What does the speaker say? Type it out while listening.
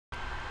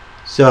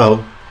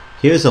So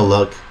here's a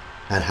look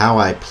at how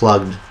I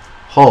plugged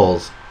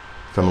holes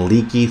from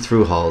leaky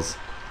through-hulls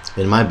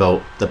in my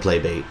boat, the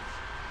Playbait.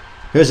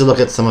 Here's a look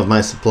at some of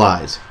my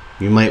supplies.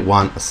 You might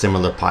want a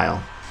similar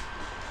pile.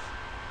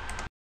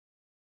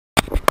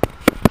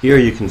 Here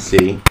you can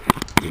see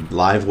the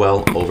live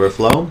well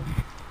overflow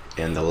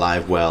and the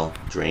live well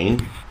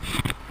drain.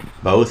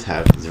 Both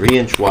have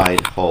 3-inch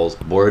wide holes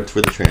bored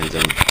through the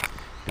transom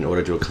in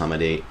order to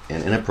accommodate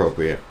an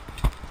inappropriate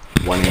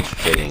 1-inch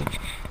fitting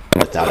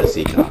without a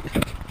seacock.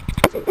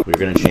 We're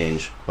going to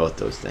change both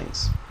those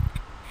things.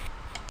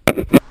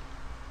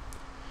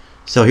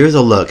 So here's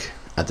a look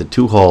at the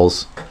two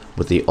holes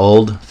with the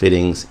old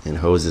fittings and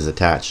hoses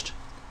attached.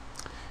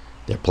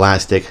 They're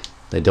plastic,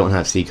 they don't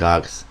have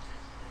seacocks,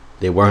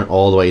 they weren't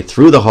all the way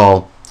through the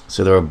hull,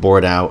 so they were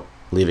bored out,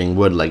 leaving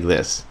wood like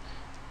this.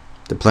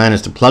 The plan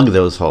is to plug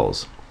those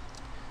holes.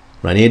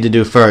 What I need to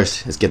do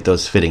first is get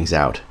those fittings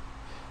out.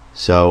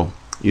 So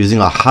using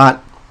a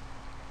hot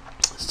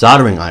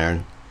soldering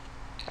iron,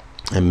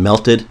 I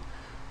melted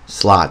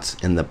slots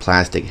in the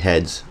plastic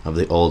heads of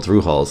the old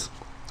through-hulls,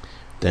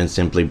 then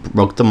simply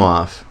broke them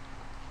off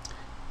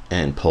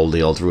and pulled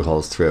the old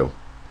through-hulls through.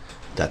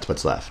 That's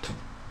what's left.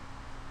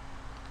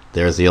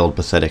 There's the old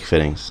pathetic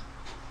fittings.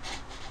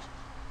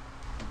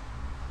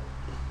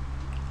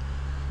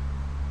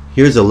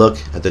 Here's a look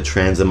at the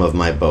transom of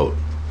my boat.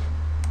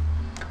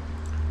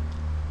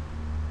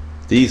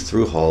 These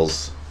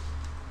through-hulls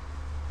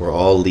were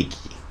all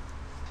leaky.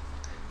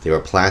 They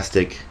were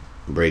plastic,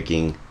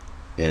 breaking,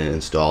 and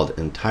installed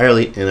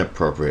entirely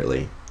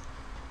inappropriately.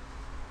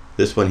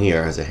 This one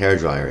here has a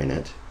hairdryer in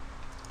it.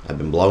 I've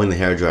been blowing the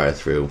hairdryer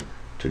through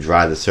to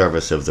dry the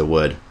surface of the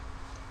wood.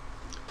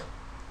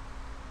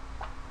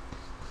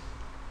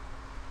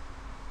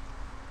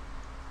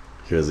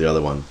 Here's the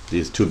other one.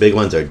 These two big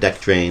ones are deck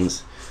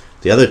drains.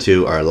 The other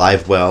two are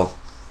live well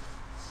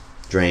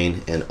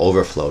drain and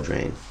overflow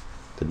drain.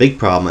 The big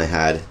problem I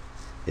had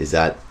is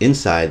that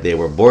inside they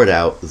were bored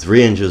out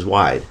 3 inches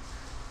wide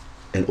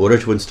in order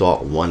to install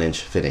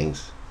 1-inch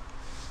fittings.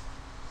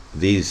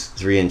 These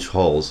 3-inch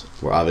holes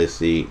were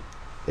obviously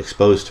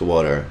exposed to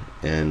water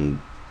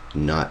and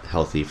not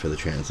healthy for the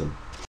transom.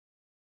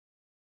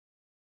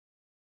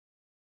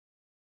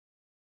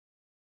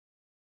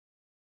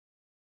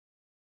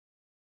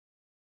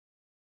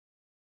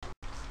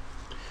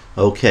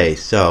 Okay,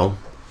 so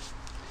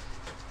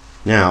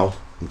now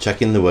I'm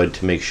checking the wood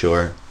to make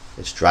sure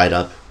it's dried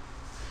up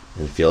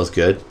and feels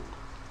good.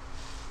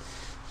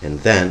 And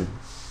then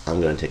I'm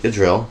going to take a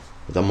drill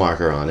with a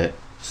marker on it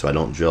so I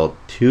don't drill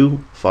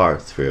too far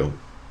through.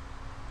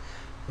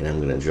 And I'm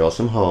going to drill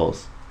some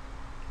holes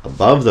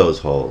above those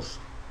holes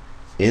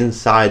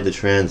inside the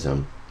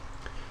transom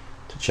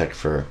to check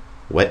for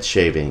wet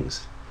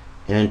shavings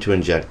and to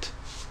inject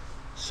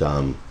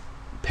some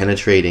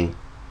penetrating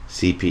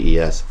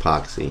CPES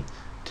epoxy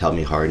to help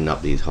me harden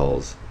up these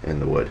holes in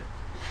the wood.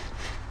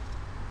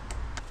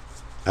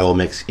 I will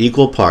mix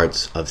equal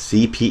parts of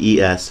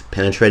CPES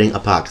penetrating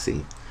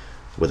epoxy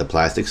with a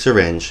plastic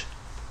syringe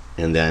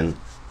and then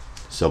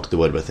soak the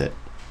wood with it.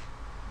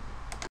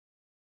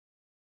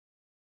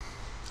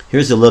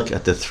 Here's a look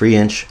at the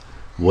 3-inch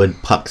wood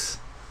pucks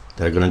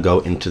that are going to go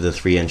into the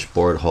 3-inch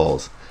bored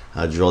holes.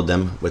 I drilled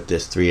them with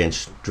this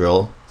 3-inch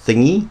drill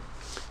thingy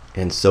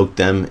and soaked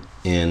them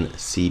in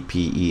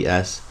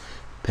CPES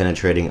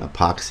penetrating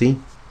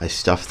epoxy. I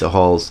stuffed the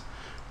holes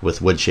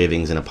with wood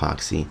shavings and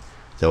epoxy,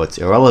 though it's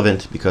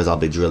irrelevant because I'll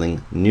be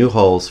drilling new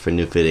holes for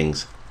new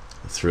fittings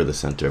through the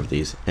center of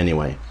these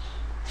anyway.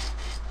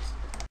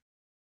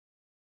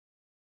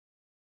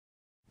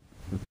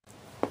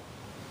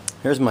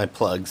 Here's my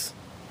plugs.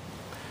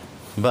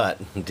 But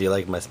do you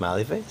like my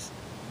smiley face?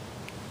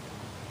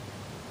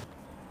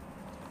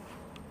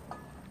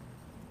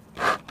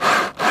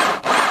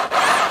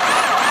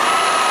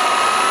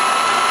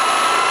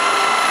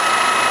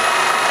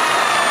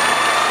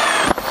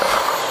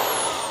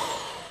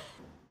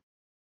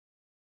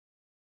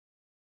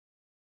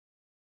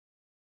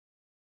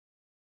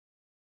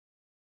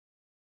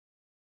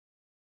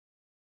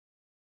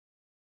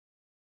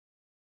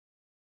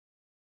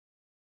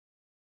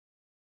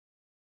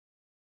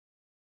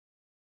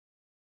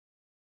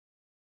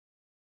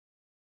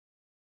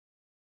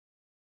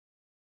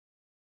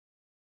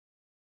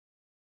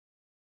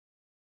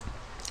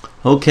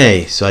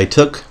 Okay, so I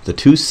took the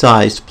two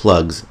sized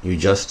plugs you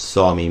just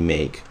saw me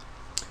make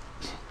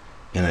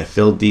and I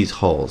filled these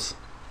holes.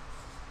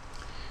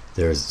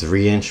 There's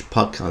 3-inch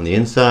puck on the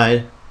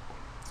inside,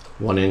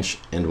 1-inch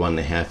and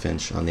 1.5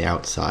 inch on the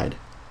outside.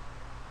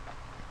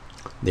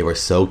 They were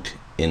soaked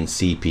in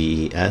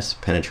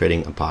CPES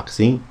penetrating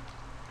epoxy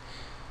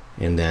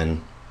and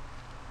then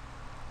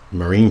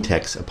Marine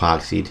Tex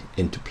epoxied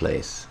into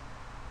place.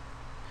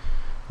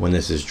 When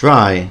this is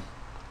dry,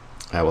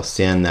 I will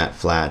sand that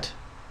flat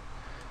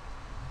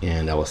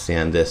and I will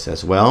sand this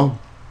as well.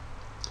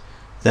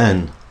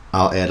 Then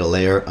I'll add a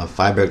layer of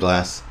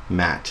fiberglass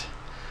mat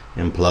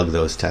and plug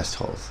those test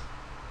holes.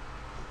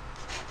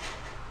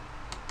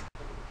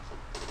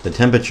 The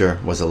temperature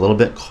was a little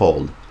bit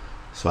cold,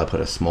 so I put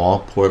a small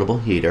portable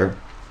heater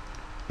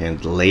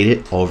and laid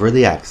it over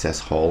the access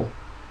hole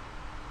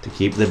to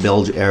keep the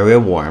bilge area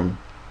warm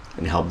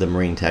and help the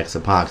MarineTex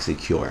epoxy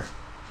cure.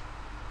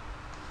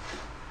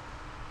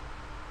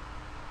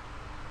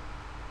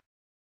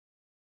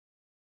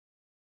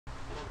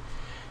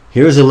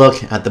 Here's a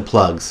look at the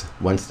plugs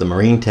once the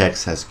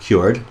MarineTex has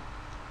cured.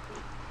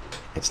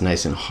 It's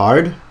nice and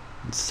hard,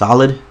 it's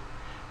solid.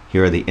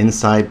 Here are the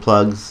inside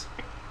plugs.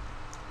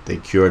 They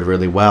cured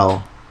really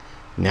well.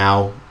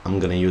 Now I'm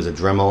going to use a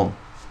Dremel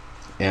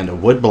and a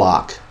wood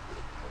block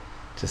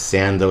to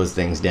sand those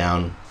things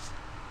down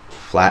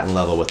flat and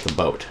level with the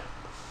boat.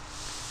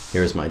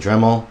 Here's my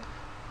Dremel.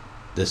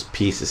 This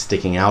piece is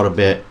sticking out a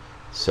bit,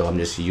 so I'm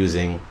just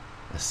using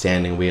a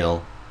sanding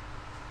wheel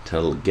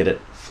to get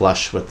it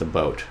flush with the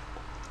boat.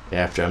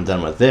 After I'm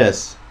done with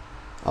this,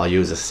 I'll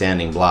use a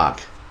sanding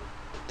block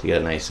to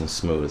get it nice and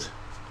smooth.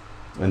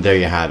 And there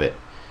you have it.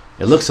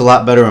 It looks a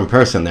lot better in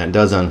person than it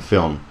does on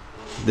film.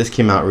 This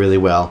came out really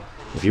well.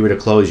 If you were to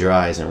close your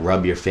eyes and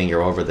rub your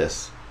finger over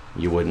this,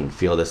 you wouldn't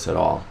feel this at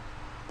all.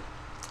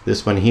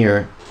 This one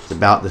here is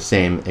about the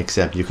same,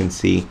 except you can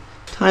see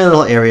a tiny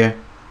little area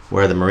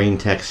where the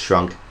MarineTex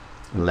shrunk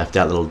and left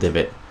that little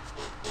divot.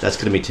 That's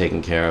going to be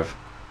taken care of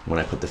when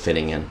I put the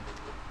fitting in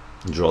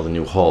and drill the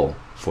new hole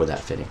for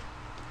that fitting.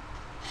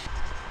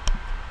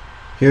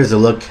 Here's a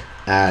look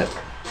at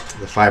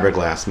the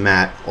fiberglass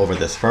mat over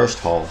this first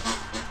hole,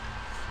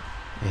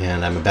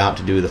 and I'm about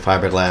to do the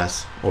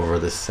fiberglass over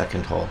this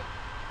second hole.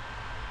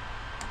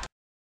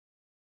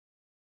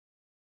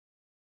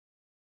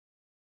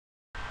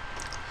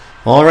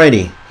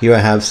 Alrighty, here I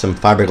have some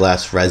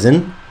fiberglass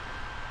resin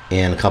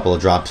and a couple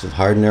of drops of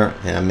hardener,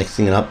 and I'm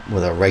mixing it up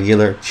with a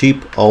regular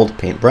cheap old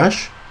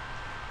paintbrush.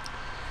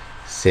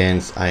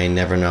 Since I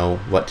never know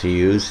what to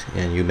use,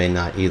 and you may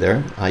not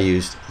either, I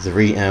used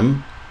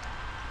 3M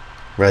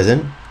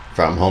resin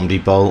from Home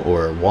Depot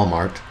or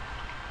Walmart.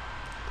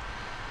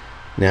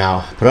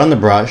 Now put on the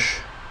brush,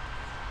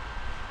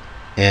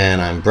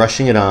 and I'm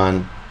brushing it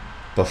on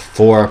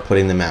before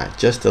putting the mat.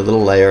 Just a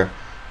little layer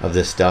of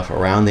this stuff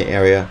around the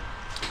area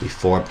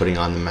before putting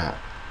on the mat.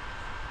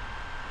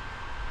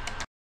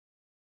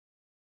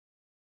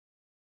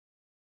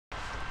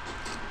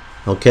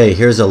 Okay,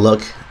 here's a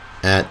look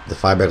at the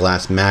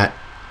fiberglass mat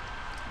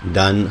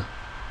done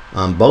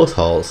on both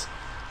holes.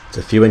 It's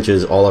a few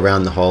inches all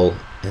around the hole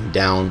and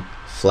down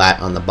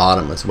flat on the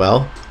bottom as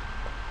well.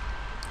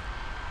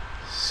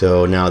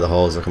 So now the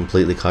holes are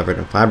completely covered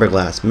in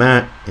fiberglass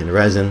mat and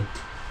resin,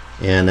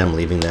 and I'm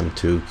leaving them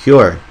to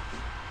cure.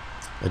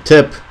 A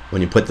tip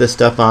when you put this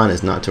stuff on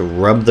is not to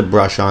rub the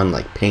brush on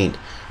like paint,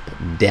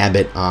 but dab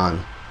it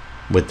on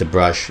with the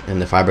brush,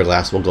 and the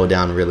fiberglass will go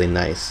down really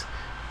nice,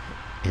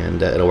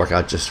 and it'll work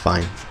out just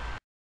fine.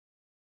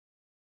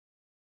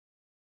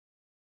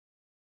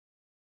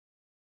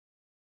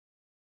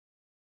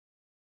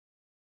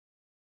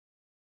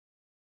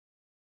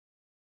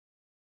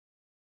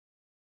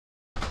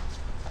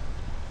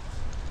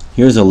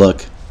 Here's a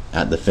look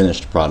at the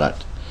finished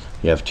product.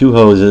 You have two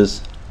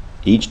hoses,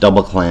 each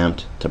double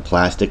clamped to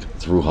plastic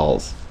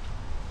through-hulls.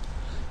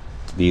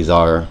 These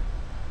are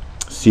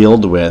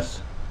sealed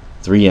with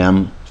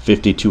 3M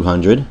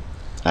 5200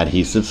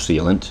 adhesive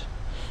sealant.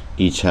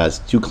 Each has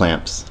two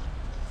clamps.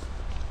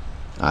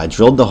 I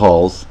drilled the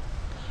holes,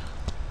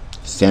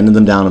 sanded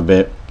them down a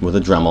bit with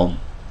a Dremel.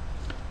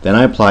 Then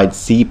I applied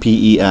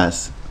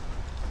CPES,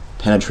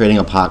 penetrating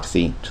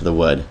epoxy, to the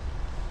wood.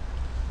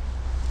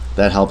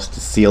 That helps to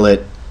seal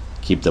it,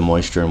 keep the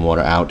moisture and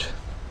water out.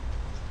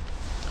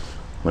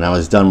 When I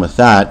was done with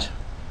that,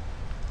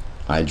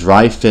 I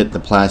dry fit the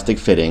plastic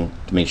fitting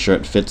to make sure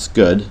it fits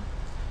good.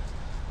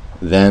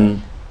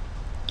 Then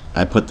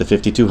I put the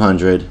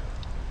 5200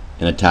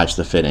 and attach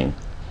the fitting.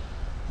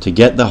 To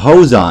get the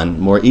hose on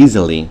more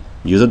easily,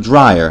 use a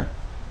dryer.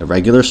 A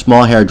regular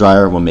small hair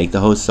dryer will make the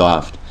hose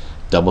soft.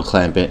 Double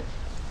clamp it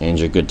and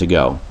you're good to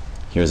go.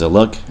 Here's a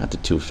look at the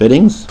two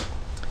fittings,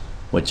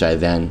 which I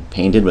then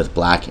painted with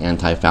black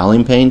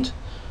anti-fouling paint.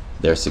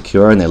 They're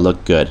secure and they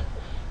look good.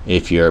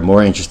 If you're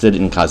more interested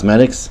in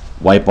cosmetics,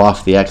 wipe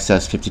off the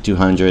excess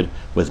 5200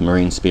 with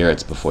marine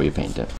spirits before you paint it.